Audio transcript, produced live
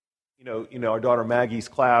Our daughter Maggie's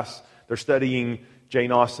class, they're studying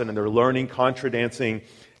Jane Austen and they're learning contradancing.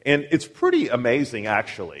 And it's pretty amazing,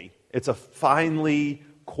 actually. It's a finely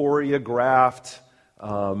choreographed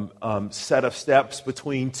set of steps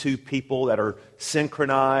between two people that are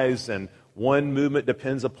synchronized, and one movement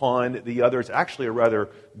depends upon the other. It's actually a rather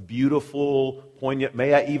beautiful, poignant,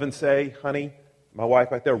 may I even say, honey, my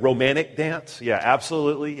wife right there, romantic dance. Yeah,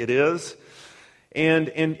 absolutely, it is. And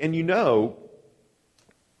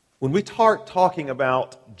when we start talking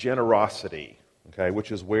about generosity, okay,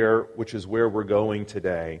 which is where we're going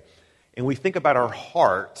today, and we think about our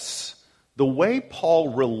hearts, the way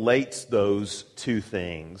Paul relates those two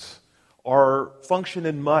things function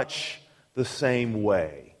in much the same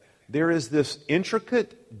way. There is this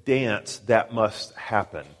intricate dance that must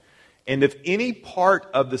happen. And if any part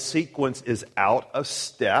of the sequence is out of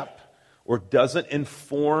step or doesn't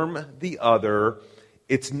inform the other,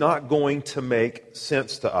 it's not going to make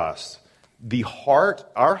sense to us. The heart,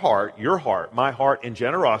 our heart, your heart, my heart, and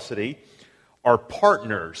generosity are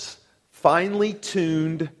partners, finely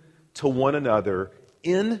tuned to one another,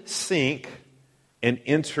 in sync and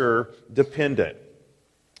interdependent.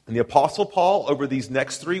 And the Apostle Paul, over these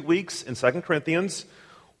next 3 weeks in 2 Corinthians,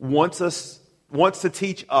 wants to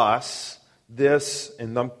teach us this,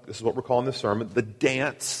 and this is what we're calling this sermon, the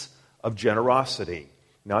dance of generosity.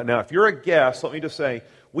 Now, if you're a guest, let me just say,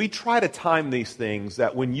 we try to time these things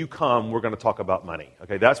that when you come, we're going to talk about money.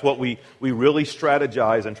 Okay, that's what we really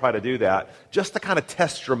strategize and try to do that, just to kind of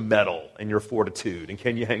test your mettle and your fortitude, and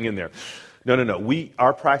can you hang in there? No.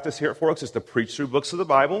 Our practice here at Four Oaks is to preach through books of the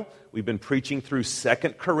Bible. We've been preaching through 2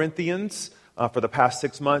 Corinthians for the past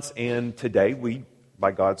 6 months, and today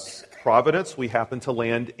by God's providence, we happen to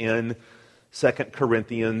land in 2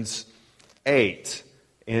 Corinthians 8.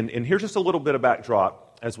 And here's just a little bit of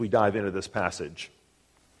backdrop as we dive into this passage.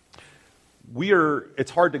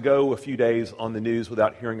 It's hard to go a few days on the news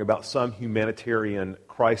without hearing about some humanitarian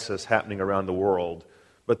crisis happening around the world.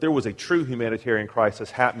 But there was a true humanitarian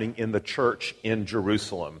crisis happening in the church in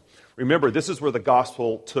Jerusalem. Remember, this is where the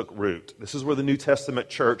gospel took root. This is where the New Testament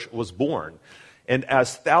church was born. And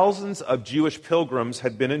as thousands of Jewish pilgrims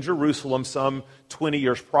had been in Jerusalem some 20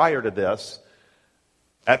 years prior to this,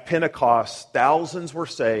 at Pentecost, thousands were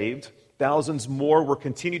saved. Thousands more were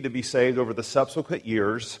continued to be saved over the subsequent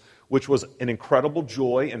years, which was an incredible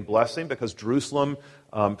joy and blessing because Jerusalem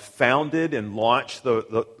founded and launched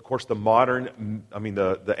the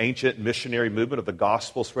ancient missionary movement of the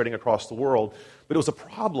gospel spreading across the world. But it was a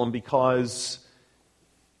problem because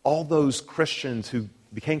all those Christians who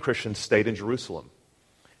became Christians stayed in Jerusalem.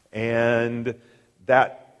 And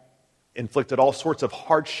that inflicted all sorts of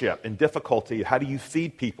hardship and difficulty. How do you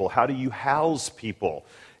feed people? How do you house people?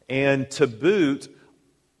 And to boot,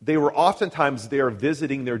 they were oftentimes there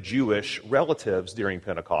visiting their Jewish relatives during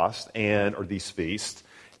Pentecost or these feasts.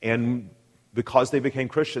 And because they became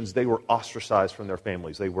Christians, they were ostracized from their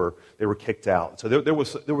families. They were kicked out. So there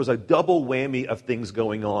was a double whammy of things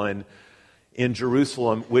going on in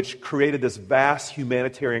Jerusalem, which created this vast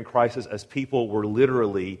humanitarian crisis as people were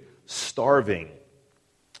literally starving.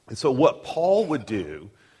 And so what Paul would do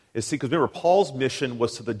is, because remember, Paul's mission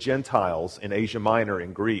was to the Gentiles in Asia Minor,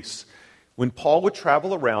 in Greece. When Paul would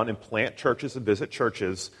travel around and plant churches and visit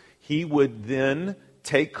churches, he would then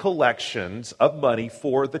take collections of money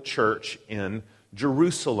for the church in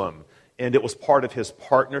Jerusalem. And it was part of his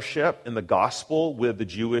partnership in the gospel with the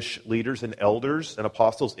Jewish leaders and elders and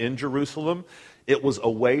apostles in Jerusalem. It was a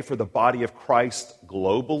way for the body of Christ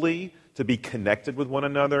globally to be connected with one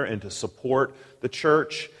another and to support the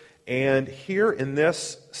church. And here in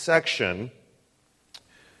this section,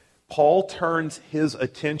 Paul turns his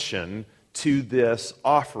attention to this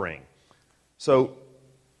offering. So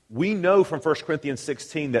we know from 1 Corinthians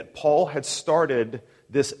 16 that Paul had started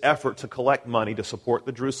this effort to collect money to support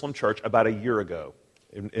the Jerusalem church about a year ago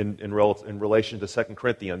in relation to 2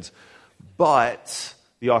 Corinthians. But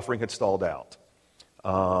the offering had stalled out.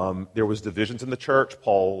 There was divisions in the church.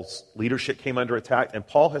 Paul's leadership came under attack. And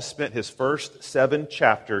Paul has spent his first 7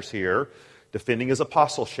 chapters here defending his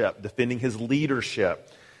apostleship, defending his leadership.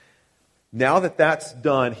 Now that that's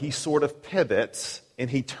done, he sort of pivots and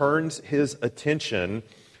he turns his attention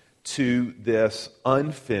to this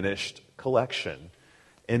unfinished collection.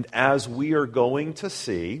 And as we are going to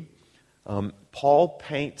see, Paul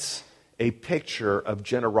paints a picture of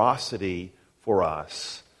generosity for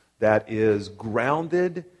us that is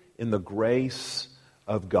grounded in the grace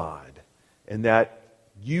of God, and that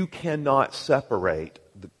you cannot separate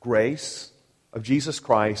the grace of Jesus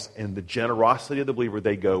Christ and the generosity of the believer.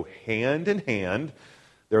 They go hand in hand.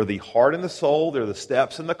 They're the heart and the soul. They're the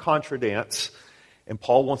steps and the contradance. And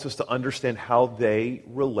Paul wants us to understand how they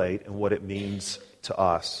relate and what it means to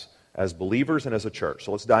us as believers and as a church.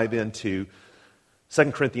 So let's dive into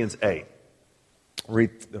 2 Corinthians 8.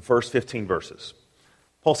 Read the first 15 verses.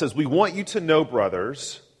 Paul says, "We want you to know,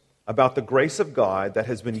 brothers, about the grace of God that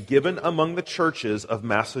has been given among the churches of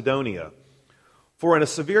Macedonia. For in a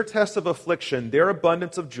severe test of affliction, their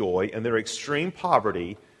abundance of joy and their extreme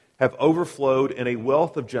poverty have overflowed in a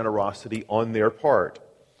wealth of generosity on their part.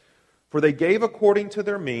 For they gave according to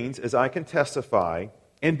their means, as I can testify,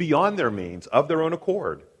 and beyond their means, of their own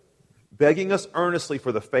accord, begging us earnestly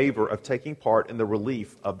for the favor of taking part in the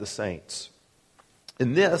relief of the saints.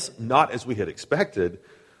 In this, not as we had expected,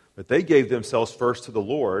 but they gave themselves first to the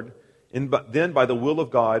Lord, and then by the will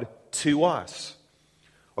of God to us.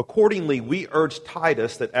 Accordingly, we urge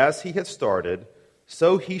Titus that as he has started,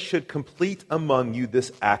 so he should complete among you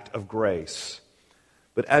this act of grace.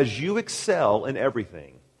 But as you excel in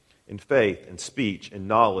everything, in faith, in speech, in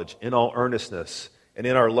knowledge, in all earnestness, and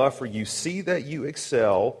in our love for you, see that you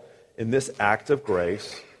excel in this act of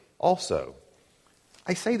grace also.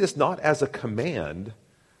 I say this not as a command,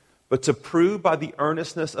 but to prove by the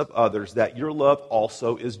earnestness of others that your love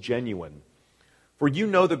also is genuine. For you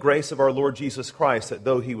know the grace of our Lord Jesus Christ, that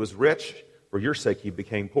though he was rich, for your sake he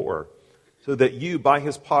became poor, so that you by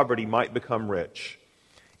his poverty might become rich.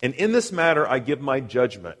 And in this matter I give my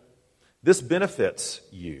judgment. This benefits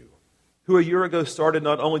you, who a year ago started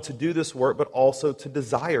not only to do this work, but also to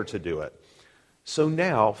desire to do it. So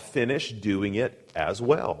now finish doing it as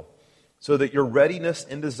well, so that your readiness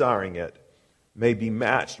in desiring it may be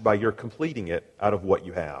matched by your completing it out of what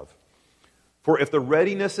you have. For if the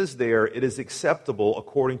readiness is there, it is acceptable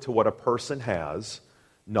according to what a person has,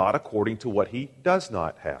 not according to what he does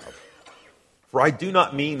not have. For I do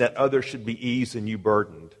not mean that others should be eased and you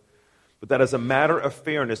burdened, but that as a matter of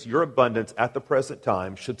fairness, your abundance at the present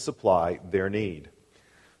time should supply their need,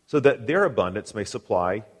 so that their abundance may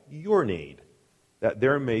supply your need, that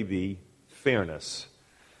there may be fairness.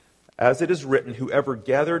 As it is written, whoever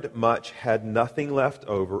gathered much had nothing left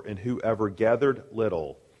over, and whoever gathered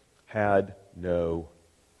little had no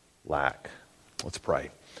lack." Let's pray.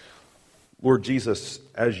 Lord Jesus,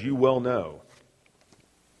 as you well know,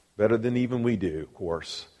 better than even we do, of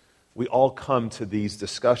course, we all come to these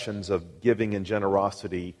discussions of giving and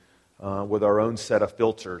generosity with our own set of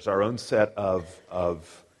filters, our own set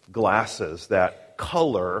of glasses that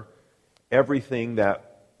color everything that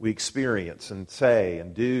we experience and say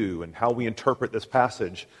and do and how we interpret this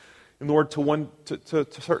passage. And Lord, to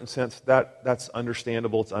a certain sense, that's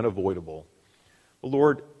understandable, it's unavoidable. But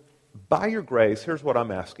Lord, by your grace, here's what I'm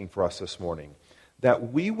asking for us this morning,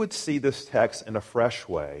 that we would see this text in a fresh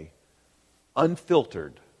way,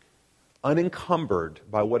 unfiltered, unencumbered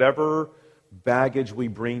by whatever baggage we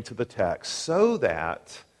bring to the text, so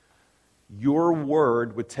that your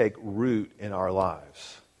word would take root in our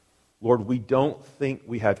lives. Lord, we don't think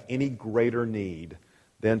we have any greater need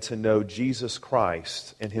than to know Jesus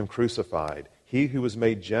Christ and him crucified, he who was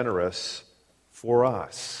made generous for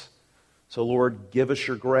us. So Lord, give us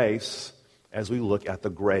your grace as we look at the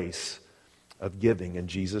grace of giving in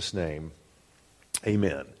Jesus' name.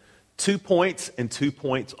 Amen. 2 points and 2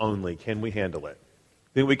 points only. Can we handle it?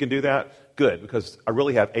 Think we can do that? Good, because I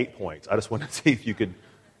really have 8 points. I just want to see if you could...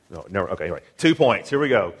 No, never. Okay, anyway. 2 points. Here we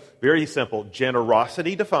go. Very simple.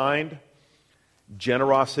 Generosity defined,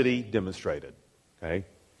 generosity demonstrated. Okay?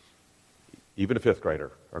 Even a fifth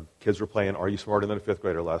grader. Our kids were playing Are You Smarter Than a Fifth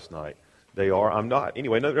Grader last night. They are. I'm not.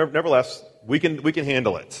 Anyway, nevertheless, we can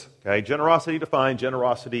handle it. Okay? Generosity defined,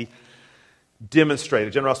 generosity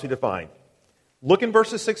demonstrated, generosity defined. Look in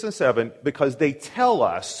verses 6 and 7 because they tell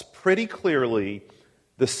us pretty clearly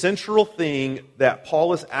the central thing that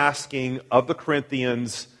Paul is asking of the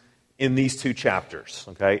Corinthians in these 2 chapters,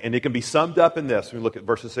 okay? And it can be summed up in this when we look at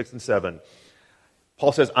verses 6 and 7.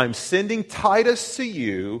 Paul says, I'm sending Titus to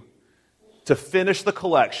you to finish the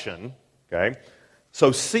collection, okay?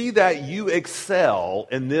 So see that you excel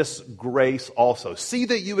in this grace also. See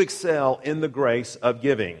that you excel in the grace of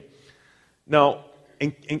giving. Now,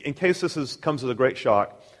 in case this comes as a great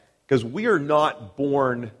shock, because we are not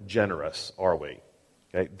born generous, are we?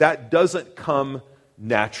 Okay? That doesn't come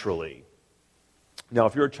naturally. Now,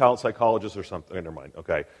 if you're a child psychologist or something, never mind,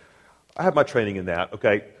 okay. I have my training in that,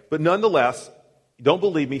 okay. But nonetheless, don't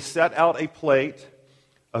believe me, set out a plate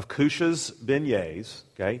of Kusha's beignets,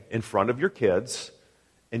 okay, in front of your kids,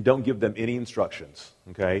 and don't give them any instructions,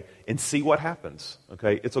 okay, and see what happens,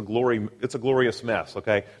 okay. It's a glorious mess,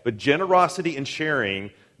 okay. But generosity and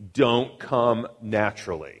sharing don't come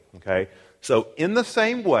naturally, okay. So in the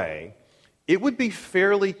same way, it would be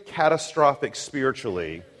fairly catastrophic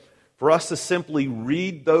spiritually for us to simply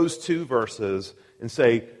read those 2 verses and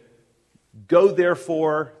say, go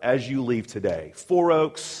therefore as you leave today. 4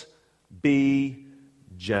 Oaks, be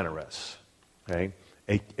generous. Okay?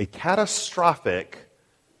 A catastrophic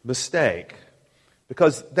mistake,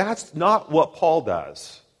 because that's not what Paul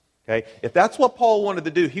does. Okay? If that's what Paul wanted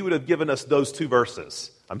to do, he would have given us those 2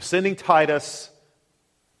 verses. I'm sending Titus,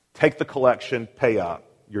 take the collection, pay up,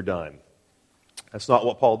 you're done. That's not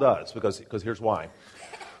what Paul does, because here's why.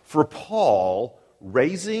 For Paul,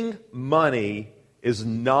 raising money is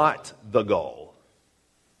not the goal.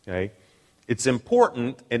 Okay? It's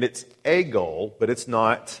important and it's a goal, but it's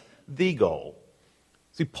not the goal.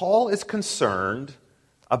 See, Paul is concerned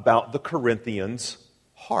about the Corinthians'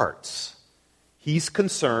 hearts. He's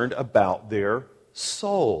concerned about their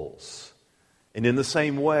souls. And in the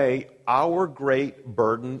same way, our great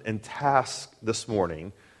burden and task this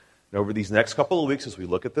morning, and over these next couple of weeks as we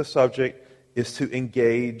look at this subject, is to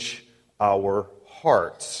engage our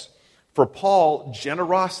hearts. For Paul,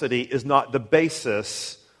 generosity is not the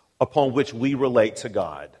basis upon which we relate to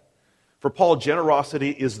God. For Paul,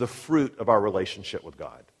 generosity is the fruit of our relationship with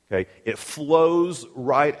God. Okay? It flows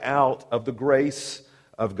right out of the grace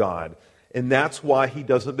of God. And that's why he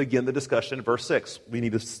doesn't begin the discussion in verse 6. We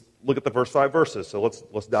need to look at the first 5 verses, so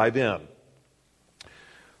let's dive in.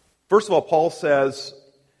 First of all, Paul says,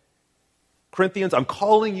 Corinthians, I'm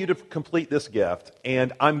calling you to complete this gift,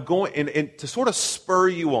 and I'm going and to sort of spur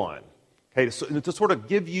you on. Okay, to sort of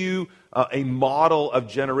give you a model of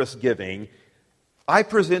generous giving, I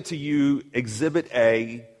present to you Exhibit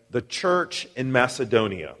A, the church in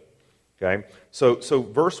Macedonia. Okay, so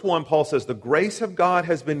verse 1, Paul says, the grace of God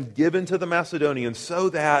has been given to the Macedonians so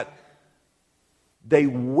that they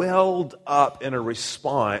welled up in a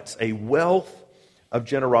response, a wealth of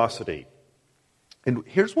generosity. And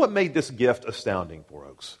here's what made this gift astounding,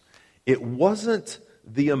 folks. It wasn't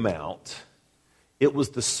the amount. It was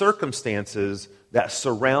the circumstances that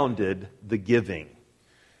surrounded the giving.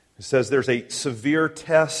 It says there's a severe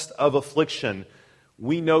test of affliction.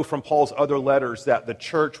 We know from Paul's other letters that the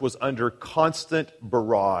church was under constant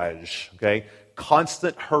barrage, okay?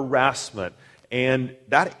 Constant harassment. And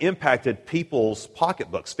that impacted people's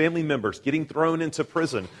pocketbooks, family members getting thrown into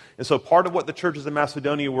prison. And so part of what the churches in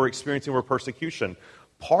Macedonia were experiencing were persecution.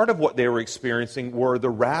 Part of what they were experiencing were the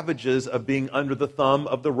ravages of being under the thumb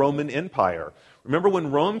of the Roman Empire. Remember, when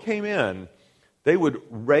Rome came in, they would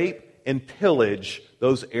rape and pillage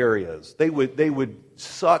those areas. They would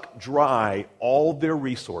suck dry all their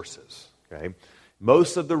resources. Okay?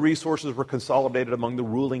 Most of the resources were consolidated among the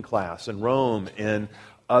ruling class in Rome and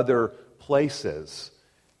other places.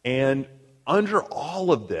 And under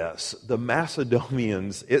all of this, the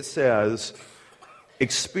Macedonians, it says,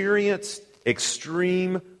 experienced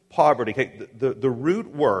extreme poverty. Okay, the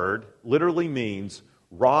root word literally means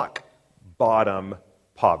rock bottom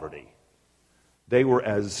poverty. They were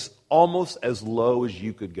almost as low as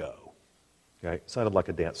you could go. Okay, sounded like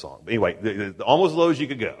a dance song. But anyway, almost as low as you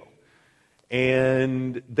could go.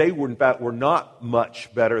 And they were, in fact, were not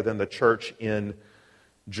much better than the church in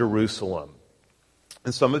Jerusalem.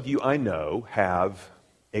 And some of you, I know, have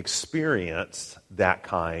experienced that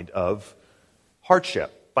kind of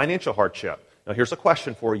hardship, financial hardship. Now, here's a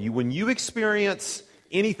question for you. When you experience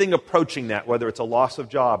anything approaching that, whether it's a loss of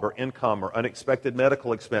job or income or unexpected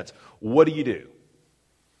medical expense, what do you do?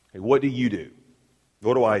 Okay, what do you do?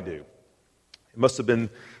 What do I do? It must have been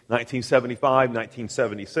 1975,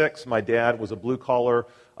 1976. My dad was a blue-collar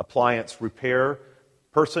appliance repair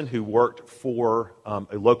person who worked for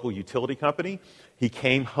a local utility company. He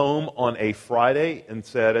came home on a Friday and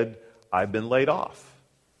said, I've been laid off.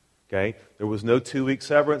 Okay? There was no 2-week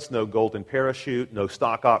severance, no golden parachute, no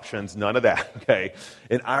stock options, none of that. Okay?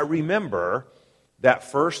 And I remember that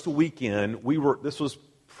first weekend, this was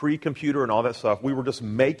pre-computer and all that stuff, we were just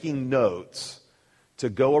making notes to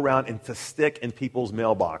go around and to stick in people's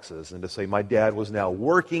mailboxes and to say my dad was now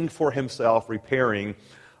working for himself, repairing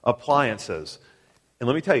appliances. And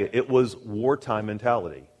let me tell you, it was wartime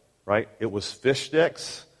mentality, right? It was fish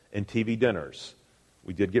sticks and TV dinners.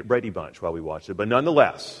 We did get Brady Bunch while we watched it, but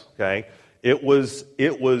nonetheless, okay, it was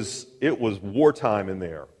wartime in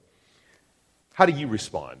there. How do you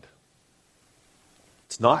respond?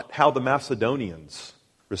 It's not how the Macedonians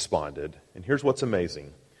responded. And here's what's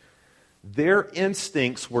amazing. Their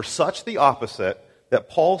instincts were such the opposite that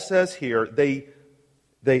Paul says here they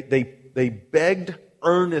begged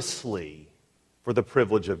earnestly for the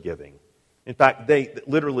privilege of giving. In fact,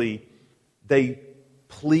 they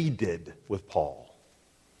pleaded with Paul.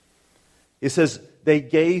 It says they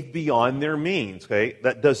gave beyond their means. Okay,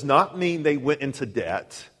 that does not mean they went into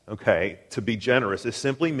debt. Okay, to be generous, it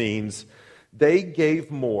simply means they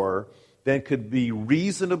gave more than could be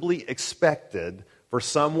reasonably expected for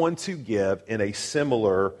someone to give in a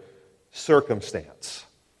similar circumstance.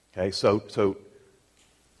 Okay, so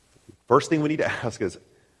first thing we need to ask is,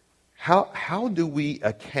 how do we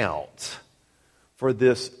account for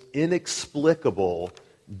this inexplicable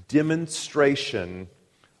demonstration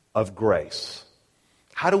of grace?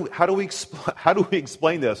 How do we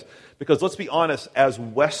explain this? Because let's be honest, as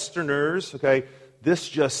Westerners, okay, this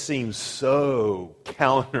just seems so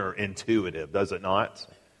counterintuitive, does it not?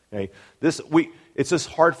 Okay, it's just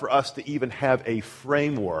hard for us to even have a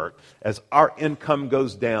framework. As our income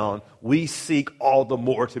goes down, we seek all the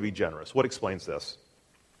more to be generous. What explains this?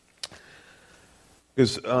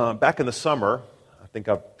 Because back in the summer, I think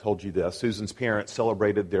I've told you this, Susan's parents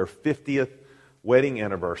celebrated their 50th wedding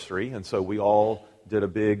anniversary, and so we all did a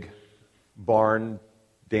big barn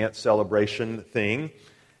dance celebration thing,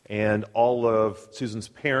 and all of Susan's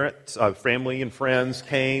parents, family and friends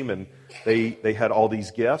came, and they had all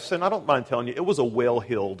these gifts, and I don't mind telling you, it was a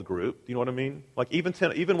well-heeled group. You know what I mean? Like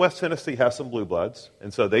even West Tennessee has some blue bloods,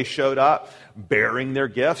 and so they showed up bearing their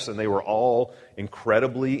gifts, and they were all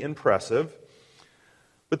incredibly impressive.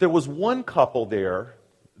 But there was one couple there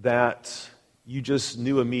that you just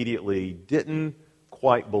knew immediately didn't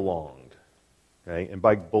quite belong. Okay? And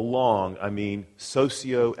by belong, I mean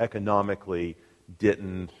socioeconomically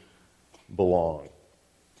didn't belong.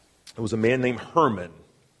 It was a man named Herman,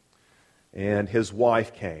 and his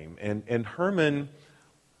wife came. And Herman,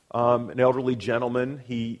 an elderly gentleman,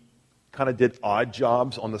 he kind of did odd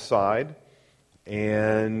jobs on the side,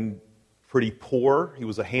 and pretty poor. He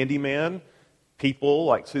was a handyman. People,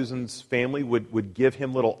 like Susan's family, would give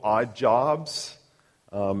him little odd jobs,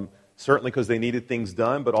 certainly because they needed things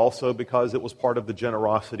done, but also because it was part of the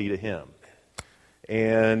generosity to him.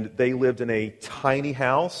 And they lived in a tiny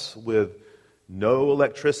house with no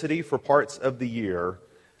electricity for parts of the year,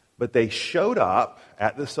 but they showed up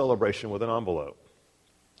at the celebration with an envelope.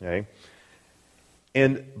 Okay?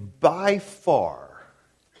 And by far,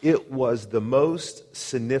 it was the most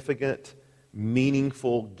significant,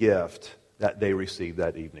 meaningful gift that they received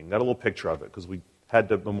that evening. Got a little picture of it because we had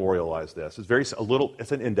to memorialize this.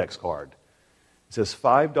 It's an index card. It says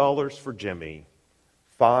 $5 for Jimmy,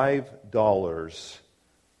 $5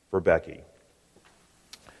 for Becky.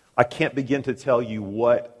 I can't begin to tell you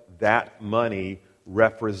what that money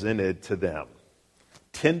represented to them.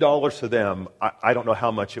 $10 to them, I don't know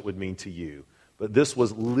how much it would mean to you, but this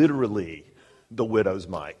was literally the widow's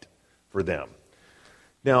mite for them.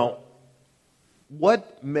 Now,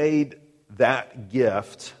 what made that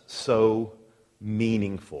gift so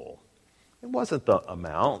meaningful? It wasn't the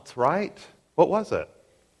amount, right? What was it?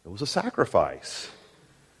 It was a sacrifice.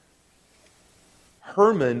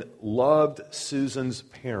 Herman loved Susan's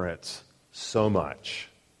parents so much.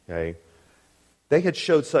 Okay? They had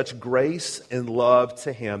showed such grace and love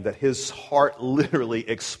to him that his heart literally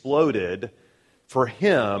exploded. For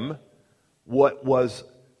him, what was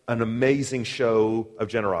an amazing show of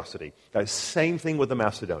generosity. Guys, same thing with the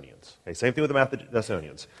Macedonians. Okay, same thing with the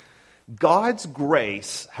Macedonians. God's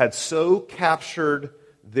grace had so captured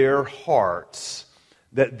their hearts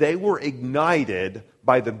that they were ignited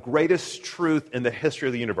by the greatest truth in the history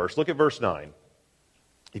of the universe. Look at verse 9.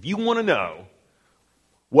 If you want to know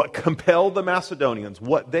what compelled the Macedonians,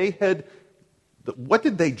 what did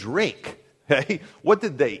they drink? Hey, what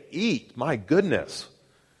did they eat? My goodness.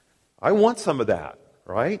 I want some of that.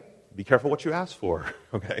 Right? Be careful what you ask for.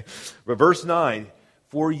 Okay? But verse 9,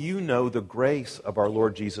 for you know the grace of our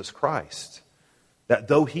Lord Jesus Christ, that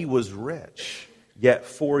though he was rich, yet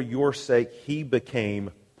for your sake he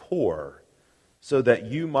became poor, so that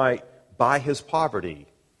you might, by his poverty,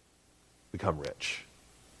 become rich.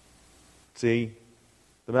 See,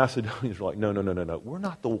 the Macedonians were like, no. We're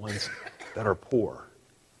not the ones that are poor.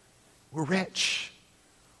 We're rich.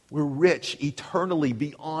 We're rich eternally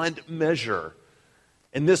beyond measure.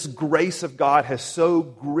 And this grace of God has so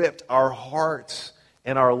gripped our hearts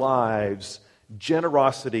and our lives.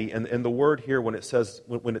 Generosity, and the word here when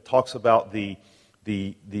it talks about the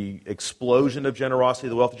explosion of generosity,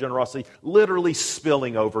 the wealth of generosity, literally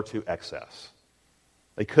spilling over to excess.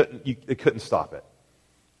 They couldn't stop it.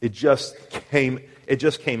 It just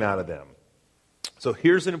came out of them. So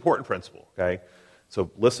here's an important principle, okay?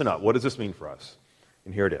 So listen up. What does this mean for us?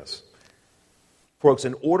 And here it is. Folks,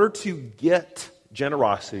 in order to get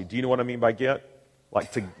generosity, do you know what I mean by get?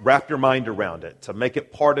 Like to wrap your mind around it, to make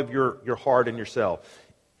it part of your heart and yourself.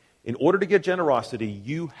 In order to get generosity,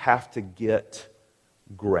 you have to get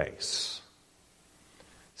grace.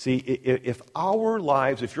 See, if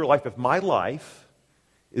my life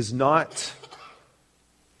is not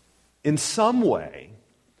in some way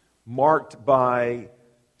marked by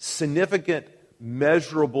significant,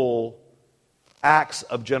 measurable acts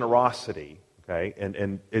of generosity, okay?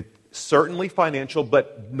 And it certainly financial,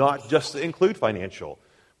 but not just to include financial,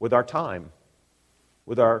 with our time,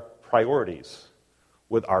 with our priorities,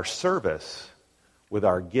 with our service, with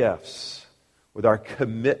our gifts, with our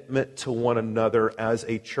commitment to one another as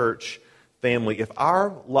a church family. If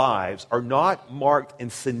our lives are not marked in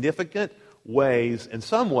significant ways, in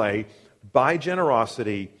some way, by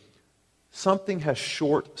generosity, something has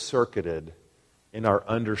short-circuited in our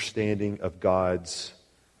understanding of God's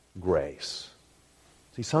grace.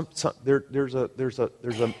 See, there's a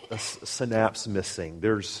synapse missing.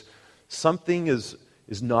 There's something is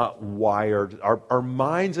not wired. Our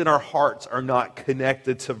minds and our hearts are not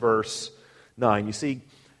connected to verse 9. You see, it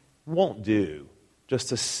won't do just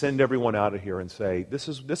to send everyone out of here and say, this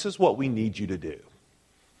is what we need you to do,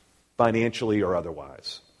 financially or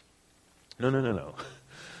otherwise. No.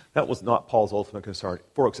 That was not Paul's ultimate concern.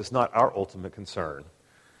 Folks, it's not our ultimate concern.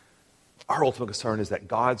 Our ultimate concern is that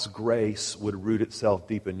God's grace would root itself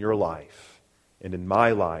deep in your life and in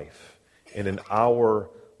my life and in our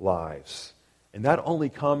lives. And that only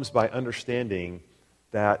comes by understanding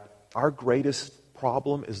that our greatest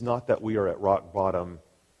problem is not that we are at rock bottom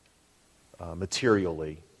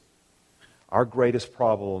materially. Our greatest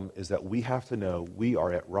problem is that we have to know we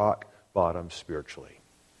are at rock bottom spiritually.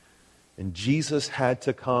 And Jesus had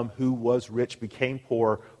to come, who was rich, became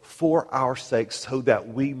poor for our sake so that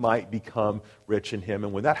we might become rich in him.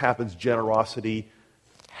 And when that happens, generosity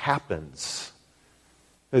happens.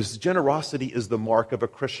 Because generosity is the mark of a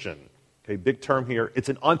Christian. Okay, big term here. It's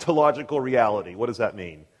an ontological reality. What does that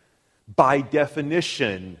mean? By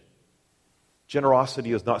definition,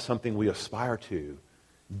 generosity is not something we aspire to.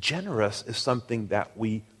 Generous is something that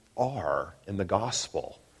we are in the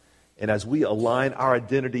gospel. And as we align our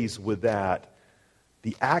identities with that,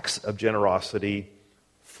 the acts of generosity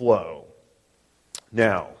flow.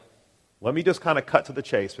 Now, let me just kind of cut to the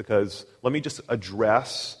chase, because let me just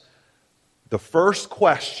address the first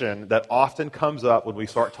question that often comes up when we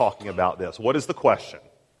start talking about this. What is the question?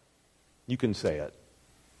 You can say it.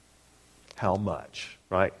 How much,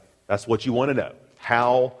 right? That's what you want to know.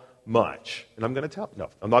 How much? And I'm not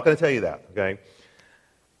going to tell you that, okay?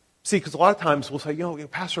 See, because a lot of times we'll say,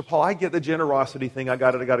 Pastor Paul, I get the generosity thing. I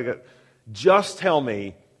got it. Just tell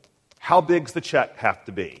me, how big's the check have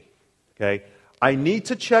to be? Okay? I need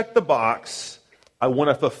to check the box. I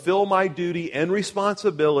want to fulfill my duty and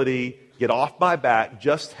responsibility. Get off my back.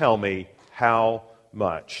 Just tell me how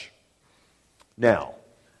much. Now,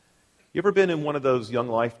 you ever been in one of those young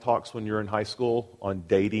life talks when you're in high school on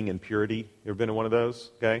dating and purity? You ever been in one of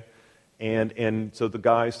those? Okay. And so the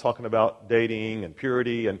guy's talking about dating and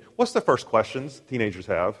purity, and what's the first questions teenagers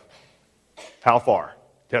have? How far?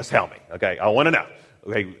 Just tell me. Okay, I want to know.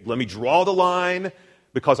 Okay, let me draw the line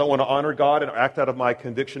because I want to honor God and act out of my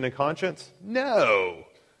conviction and conscience? No.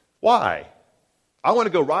 Why? I want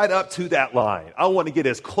to go right up to that line. I want to get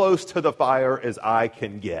as close to the fire as I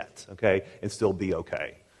can get, okay, and still be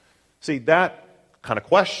okay. See, that kind of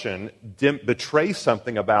question betrays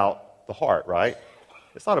something about the heart, right?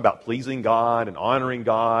 It's not about pleasing God and honoring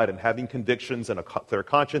God and having convictions and a clear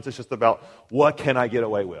conscience. It's just about, what can I get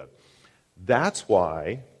away with? That's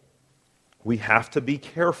why we have to be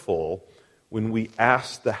careful when we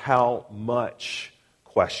ask the how much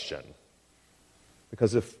question.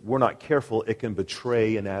 Because if we're not careful, it can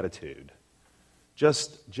betray an attitude.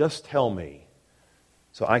 Just tell me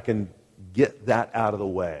so I can get that out of the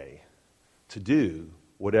way to do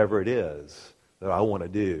whatever it is that I want to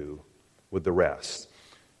do with the rest.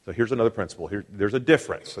 So here's another principle. There's a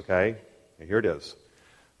difference, okay? And here it is.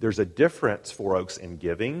 There's a difference, folks, in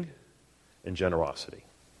giving and generosity.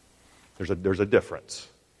 There's a difference.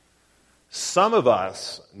 Some of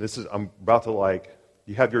us, I'm about to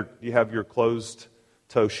you have your closed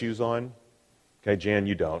toe shoes on? Okay, Jan,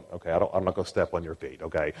 you don't. Okay, I'm not going to step on your feet,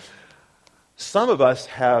 okay? Some of us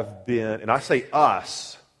have been, and I say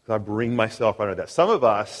us, because I bring myself under that. Some of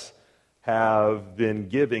us have been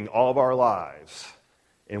giving all of our lives,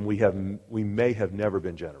 and we may have never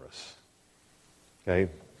been generous. Okay?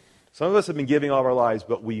 Some of us have been giving all of our lives,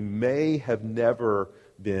 but we may have never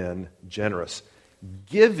been generous.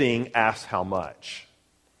 Giving asks how much.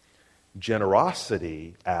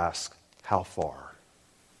 Generosity asks how far.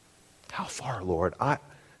 How far, Lord?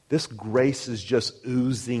 This grace is just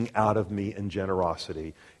oozing out of me in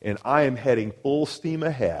generosity, and I am heading full steam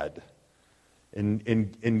ahead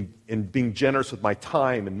in being generous with my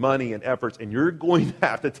time and money and efforts, and you're going to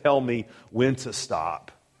have to tell me when to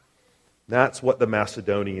stop. That's what the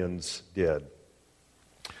Macedonians did.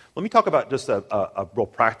 Let me talk about just a real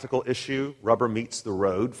practical issue. Rubber meets the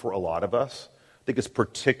road for a lot of us. I think it's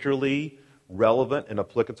particularly relevant and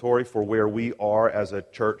applicatory for where we are as a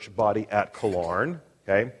church body at Killarn.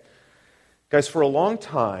 Okay? Guys, for a long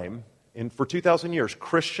time, and for 2,000 years,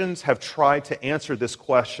 Christians have tried to answer this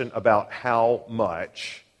question about how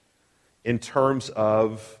much in terms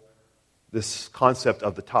of this concept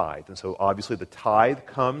of the tithe. And so obviously the tithe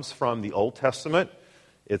comes from the Old Testament.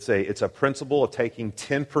 It's a principle of taking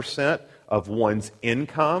 10% of one's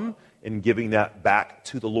income and giving that back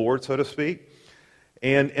to the Lord, so to speak.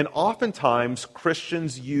 And oftentimes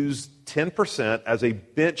Christians use 10% as a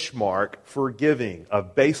benchmark for giving, a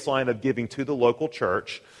baseline of giving to the local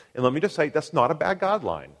church. And let me just say, that's not a bad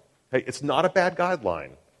guideline. Hey, it's not a bad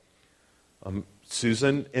guideline.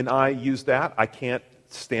 Susan and I use that. I can't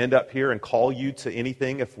stand up here and call you to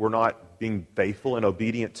anything if we're not being faithful and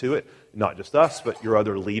obedient to it. Not just us, but your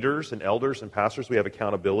other leaders and elders and pastors. We have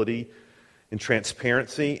accountability and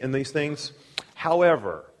transparency in these things.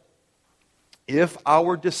 However, if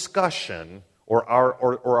our discussion or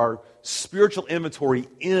our spiritual inventory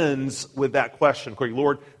ends with that question,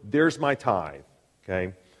 Lord, there's my tithe.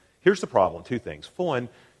 Okay? Here's the problem, two things. One,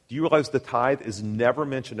 do you realize the tithe is never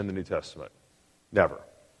mentioned in the New Testament? Never.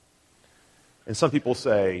 And some people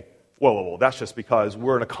say, whoa, that's just because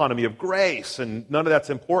we're an economy of grace and none of that's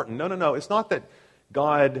important. No. It's not that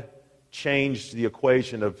God changed the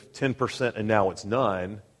equation of 10% and now it's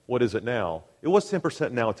none. What is it now? It was 10%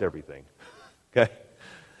 and now it's everything. Okay?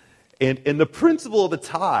 And the principle of the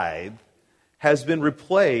tithe has been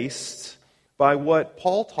replaced by what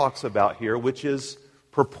Paul talks about here, which is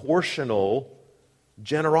proportional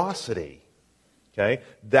generosity. Okay?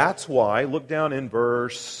 That's why, look down in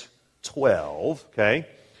verse 12, okay?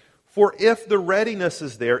 For if the readiness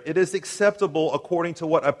is there, it is acceptable according to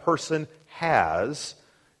what a person has,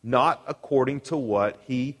 not according to what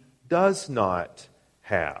he does not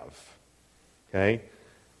have. Okay?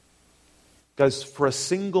 Guys, for a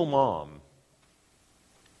single mom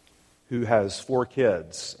who has 4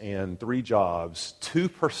 kids and 3 jobs,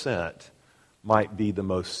 2% might be the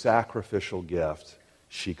most sacrificial gift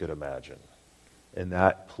she could imagine. And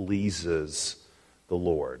that pleases the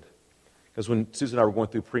Lord. Because when Susan and I were going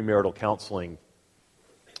through premarital counseling,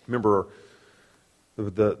 remember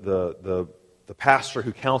the pastor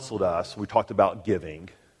who counseled us, we talked about giving.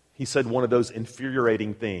 He said one of those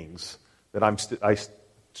infuriating things that I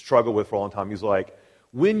struggle with for a long time. He's like,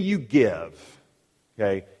 when you give,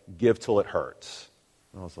 okay, give till it hurts.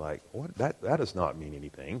 And I was like, what? That does not mean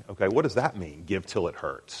anything. Okay, what does that mean, give till it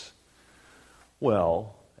hurts?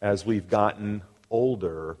 Well, as we've gotten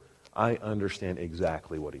older, I understand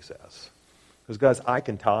exactly what he says. Because, guys, I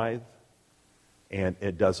can tithe, and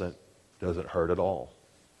it doesn't hurt at all.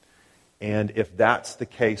 And if that's the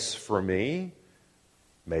case for me,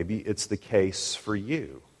 maybe it's the case for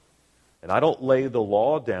you. And I don't lay the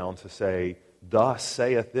law down to say, thus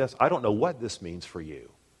saith this. I don't know what this means for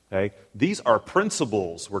you. Okay? These are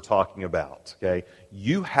principles we're talking about. Okay?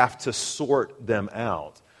 You have to sort them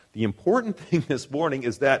out. The important thing this morning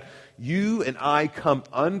is that you and I come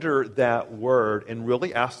under that word and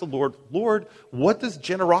really ask the Lord, Lord, what does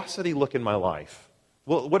generosity look in my life?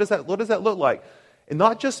 Well, what does that look like? And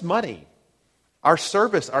not just money. Our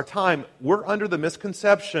service, our time, we're under the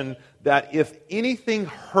misconception that if anything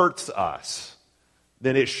hurts us,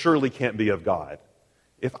 then it surely can't be of God.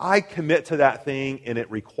 If I commit to that thing and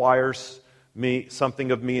it requires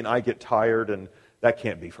something of me and I get tired, and that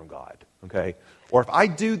can't be from God. Okay? Or if I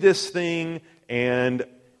do this thing and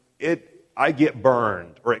I get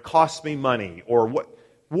burned, or it costs me money, or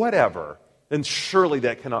whatever, then surely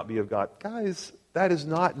that cannot be of God. Guys, that is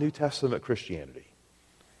not New Testament Christianity.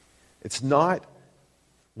 It's not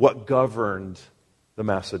what governed the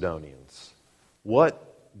Macedonians.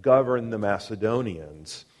 What governed the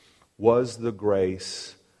Macedonians was the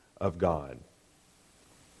grace of God.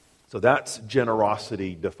 So that's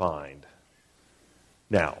generosity defined.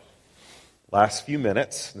 Now, last few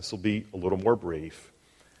minutes, this will be a little more brief.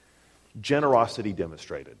 Generosity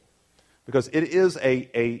demonstrated. Because it is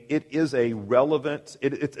a relevant,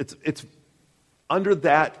 it's under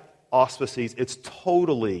that auspices, it's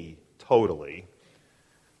totally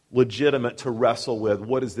legitimate to wrestle with,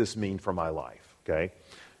 what does this mean for my life? Okay?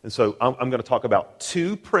 And so I'm going to talk about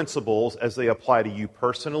 2 principles as they apply to you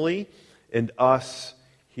personally and us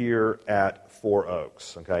here at Four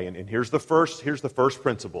Oaks. Okay? And here's the first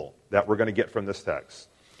principle that we're going to get from this text.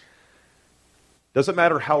 Doesn't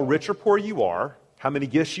matter how rich or poor you are, how many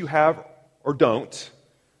gifts you have or don't,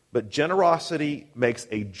 but generosity makes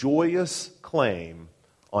a joyous claim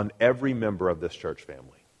on every member of this church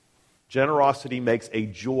family. Generosity makes a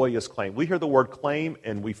joyous claim. We hear the word claim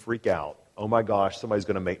and we freak out. Oh my gosh, somebody's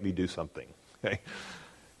going to make me do something. Okay?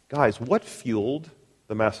 Guys, what fueled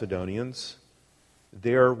the Macedonians?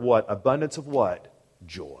 their what? Abundance of what?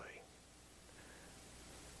 Joy.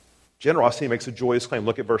 Generosity makes a joyous claim.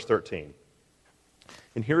 Look at verse 13.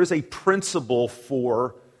 And here is a principle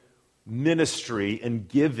for ministry and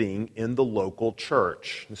giving in the local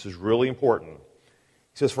church. This is really important.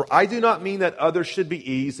 He says, "For I do not mean that others should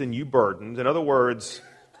be eased and you burdened." In other words,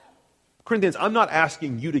 Corinthians, I'm not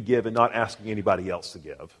asking you to give and not asking anybody else to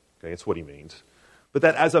give. Okay, that's what he means. But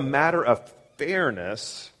that as a matter of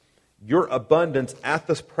fairness, your abundance at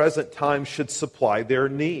this present time should supply their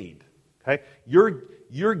need. Okay?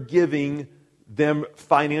 You're giving them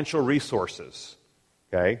financial resources.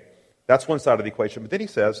 Okay? That's one side of the equation. But then he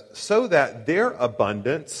says, so that their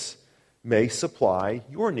abundance may supply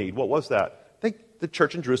your need. What was that? I think the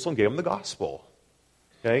church in Jerusalem gave them the gospel.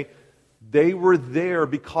 Okay? They were there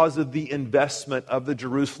because of the investment of the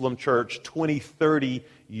Jerusalem church 20, 30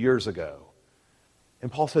 years ago.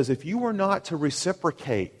 And Paul says, if you were not to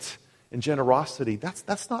reciprocate in generosity,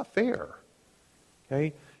 that's not fair.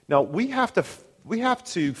 Okay? Now, we have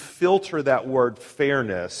to filter that word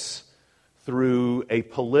fairness through a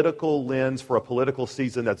political lens for a political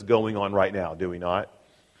season that's going on right now, do we not?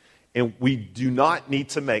 And we do not need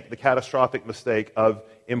to make the catastrophic mistake of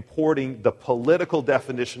importing the political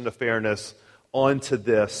definition of fairness onto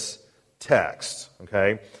this text,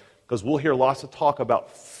 okay? Because we'll hear lots of talk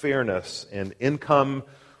about fairness and income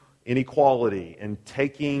inequality and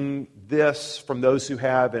taking this from those who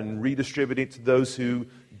have and redistributing it to those who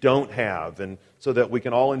don't have, and so that we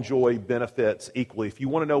can all enjoy benefits equally. If you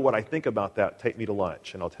want to know what I think about that, take me to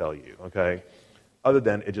lunch and I'll tell you, okay? Other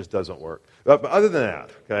than it just doesn't work. But other than that,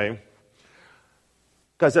 okay?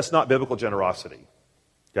 Guys, that's not biblical generosity.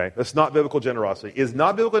 Okay? That's not biblical generosity. It's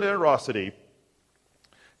not biblical generosity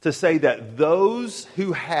to say that those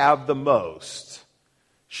who have the most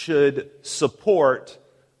should support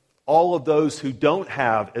all of those who don't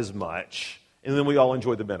have as much, and then we all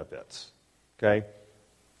enjoy the benefits. Okay?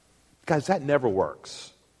 Guys, that never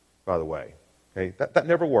works, by the way. Okay? That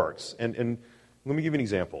never works. And let me give you an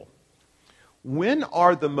example. When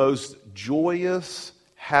are the most joyous,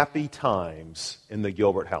 happy times in the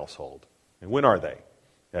Gilbert household? And when are they?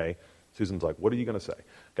 Okay? Susan's like, what are you going to say?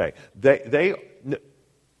 Okay.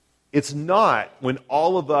 It's not when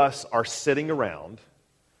all of us are sitting around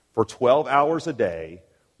for 12 hours a day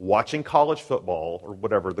watching college football or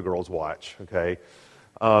whatever the girls watch, okay?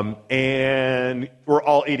 And we're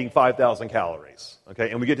all eating 5,000 calories,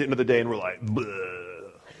 okay? And we get to the end of the day and we're like,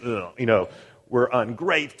 bleh, you know, we're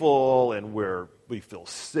ungrateful and we feel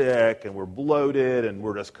sick and we're bloated and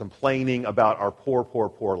we're just complaining about our poor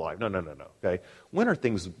life. No, okay? When are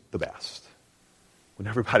things the best? When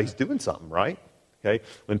everybody's doing something, right? Okay?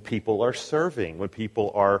 When people are serving, when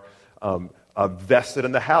people are vested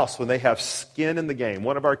in the house, when they have skin in the game.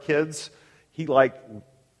 One of our kids, I'll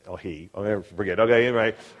never forget, okay,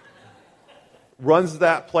 anyway, runs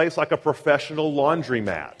that place like a professional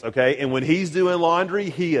laundromat, okay? And when he's doing laundry,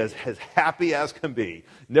 he is as happy as can be.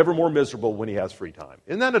 Never more miserable when he has free time.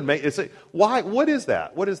 Isn't that amazing? Why? What is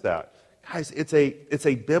that? What is that? Guys, it's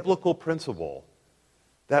a biblical principle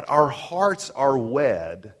that our hearts are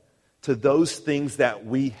wed to those things that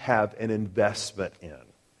we have an investment in.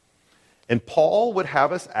 And Paul would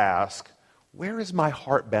have us ask, where is my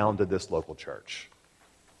heart bound to this local church?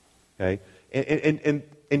 Okay? And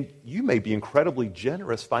you may be incredibly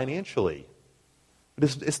generous financially.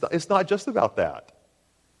 But it's not just about that.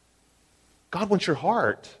 God wants your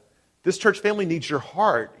heart. This church family needs your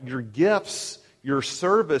heart, your gifts, your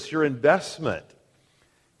service, your investment.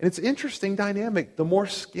 And it's an interesting dynamic. The more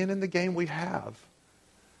skin in the game we have,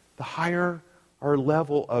 the higher our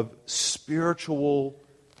level of spiritual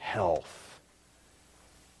health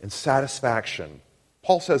and satisfaction.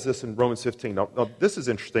 Paul says this in Romans 15. Now, this is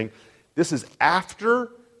interesting. This is after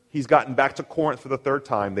he's gotten back to Corinth for the third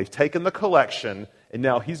time. They've taken the collection, and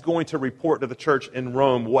now he's going to report to the church in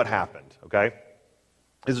Rome what happened. Okay?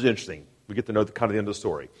 This is interesting. We get to know kind of the end of the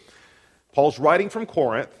story. Paul's writing from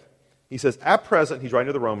Corinth. He says, at present, he's writing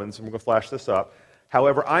to the Romans, and we're going to flash this up.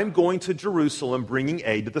 However, I'm going to Jerusalem bringing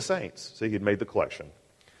aid to the saints. So he had made the collection.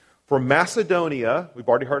 For Macedonia, we've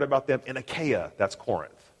already heard about them, and Achaia, that's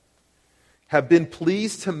Corinth, have been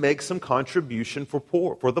pleased to make some contribution for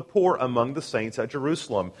the poor among the saints at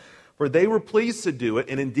Jerusalem. For they were pleased to do it,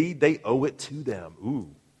 and indeed they owe it to them. Ooh.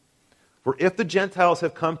 For if the Gentiles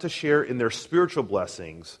have come to share in their spiritual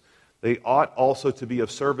blessings, they ought also to be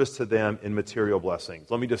of service to them in material blessings.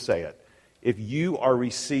 Let me just say it. If you are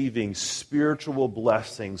receiving spiritual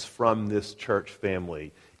blessings from this church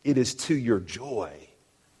family, it is to your joy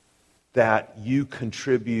that you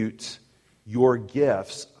contribute your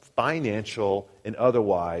gifts, financial and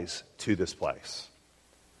otherwise, to this place.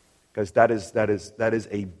 Because that is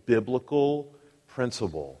a biblical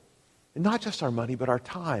principle. And not just our money, but our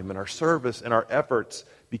time and our service and our efforts.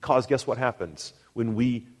 Because guess what happens? When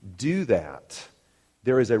we do that,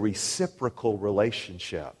 there is a reciprocal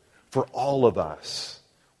relationship for all of us.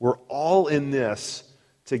 We're all in this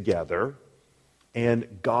together,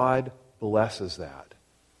 and God blesses that.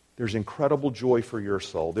 There's incredible joy for your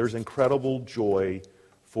soul. There's incredible joy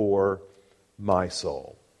for my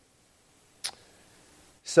soul.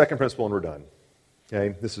 Second principle, and we're done.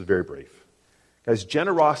 Okay, this is very brief. Guys,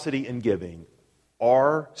 generosity and giving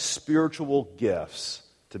are spiritual gifts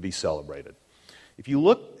to be celebrated. If you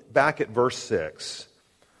look back at verse 6,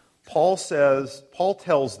 Paul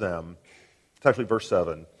tells them, it's actually verse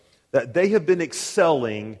 7, that they have been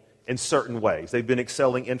excelling in certain ways. They've been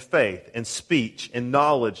excelling in faith, in speech, in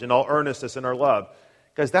knowledge, in all earnestness, in our love.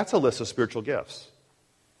 Guys, that's a list of spiritual gifts.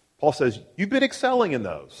 Paul says, you've been excelling in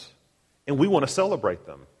those, and we want to celebrate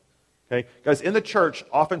them. Okay? Guys, in the church,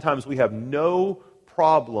 oftentimes we have no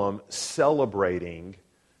problem celebrating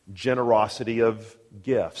generosity of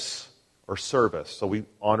gifts or service. So we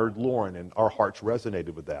honored Lauren, and our hearts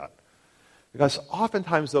resonated with that. Because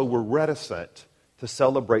oftentimes, though, we're reticent to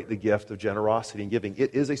celebrate the gift of generosity and giving.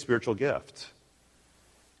 It is a spiritual gift.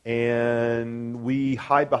 And we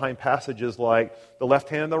hide behind passages like the left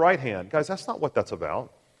hand and the right hand. Guys, that's not what that's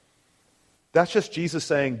about. That's just Jesus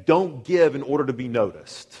saying, don't give in order to be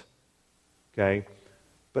noticed. Okay?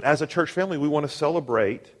 But as a church family, we want to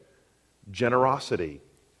celebrate generosity.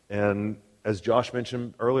 And as Josh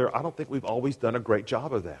mentioned earlier, I don't think we've always done a great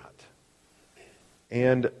job of that.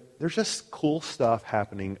 And there's just cool stuff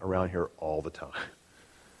happening around here all the time.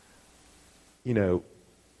 You know,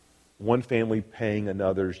 one family paying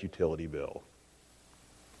another's utility bill,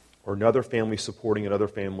 or another family supporting another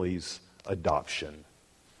family's adoption,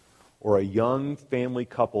 or a young family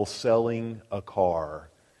couple selling a car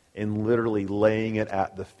and literally laying it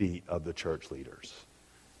at the feet of the church leaders.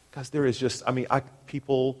 Because there is just,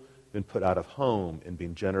 people have been put out of home and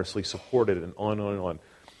being generously supported, and on and on and on.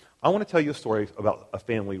 I want to tell you a story about a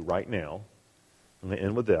family right now. I'm going to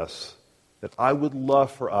end with this. That I would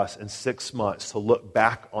love for us in 6 months to look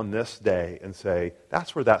back on this day and say,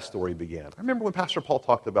 that's where that story began. I remember when Pastor Paul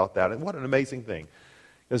talked about that, and what an amazing thing.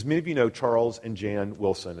 As many of you know, Charles and Jan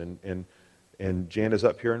Wilson, and Jan is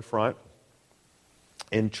up here in front.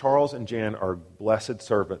 And Charles and Jan are blessed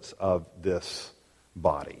servants of this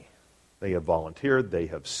body. They have volunteered, they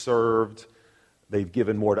have served, they've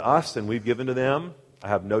given more to us than we've given to them. I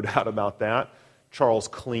have no doubt about that. Charles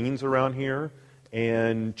cleans around here,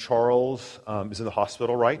 and Charles is in the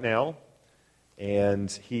hospital right now,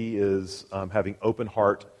 and he is having open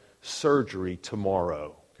heart surgery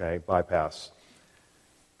tomorrow, okay, bypass.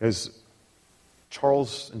 Because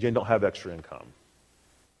Charles and Jen don't have extra income.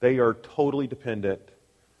 They are totally dependent,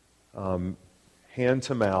 hand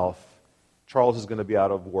to mouth. Charles is going to be out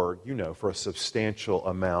of work, for a substantial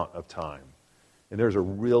amount of time. And there's a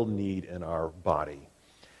real need in our body.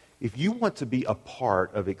 If you want to be a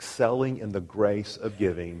part of excelling in the grace of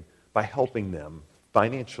giving by helping them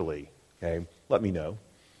financially, okay, let me know.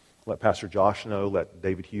 Let Pastor Josh know. Let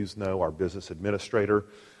David Hughes know, our business administrator.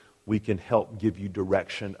 We can help give you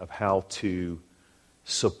direction of how to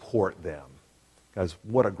support them. Guys,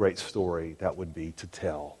 what a great story that would be to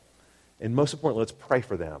tell. And most importantly, let's pray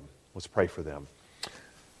for them. Let's pray for them.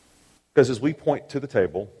 Because as we point to the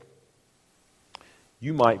table,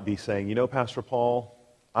 you might be saying, Pastor Paul,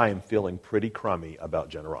 I am feeling pretty crummy about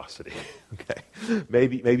generosity. Okay?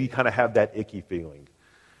 Maybe you kind of have that icky feeling.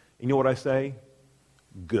 You know what I say?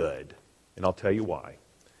 Good. And I'll tell you why.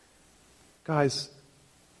 Guys,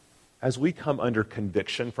 as we come under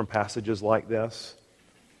conviction from passages like this,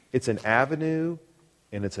 it's an avenue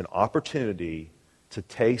and it's an opportunity to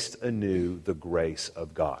taste anew the grace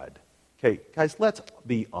of God. Okay, guys, let's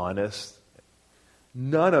be honest.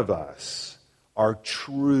 None of us are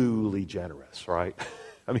truly generous, right?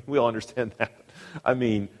 We all understand that.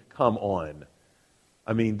 Come on.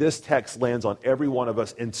 This text lands on every one of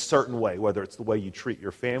us in certain way, whether it's the way you treat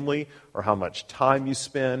your family or how much time you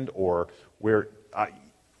spend or where...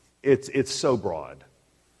 It's so broad.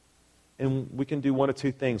 And we can do one of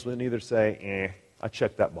two things. We can either say, I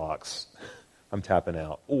checked that box. I'm tapping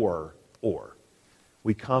out. Or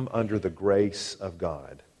we come under the grace of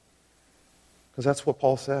God. Because that's what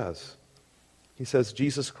Paul says. He says,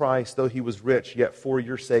 Jesus Christ, though he was rich, yet for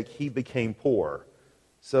your sake he became poor,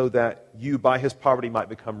 so that you by his poverty might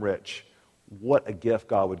become rich. What a gift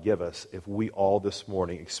God would give us if we all this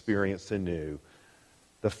morning experienced anew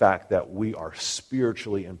the fact that we are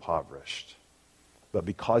spiritually impoverished. But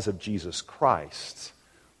because of Jesus Christ,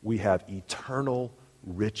 we have eternal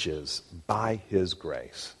riches by his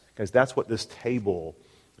grace. Guys, that's what this table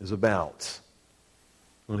is about.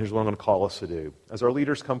 And here's what I'm going to call us to do. As our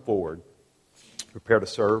leaders come forward, prepare to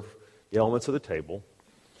serve the elements of the table,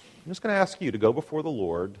 I'm just going to ask you to go before the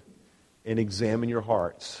Lord and examine your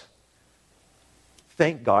hearts.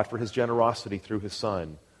 Thank God for his generosity through his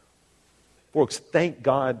Son. Folks, thank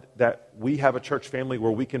God that we have a church family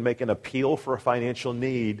where we can make an appeal for a financial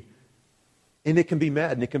need and it can be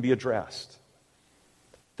met and it can be addressed.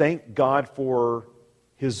 Thank God for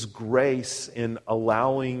his grace in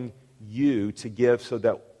allowing you to give so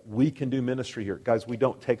that we can do ministry here. Guys, we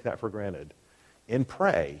don't take that for granted. And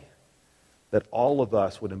pray that all of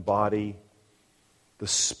us would embody the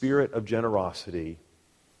spirit of generosity,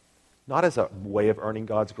 not as a way of earning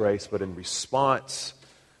God's grace, but in response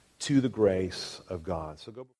to the grace of God. So go.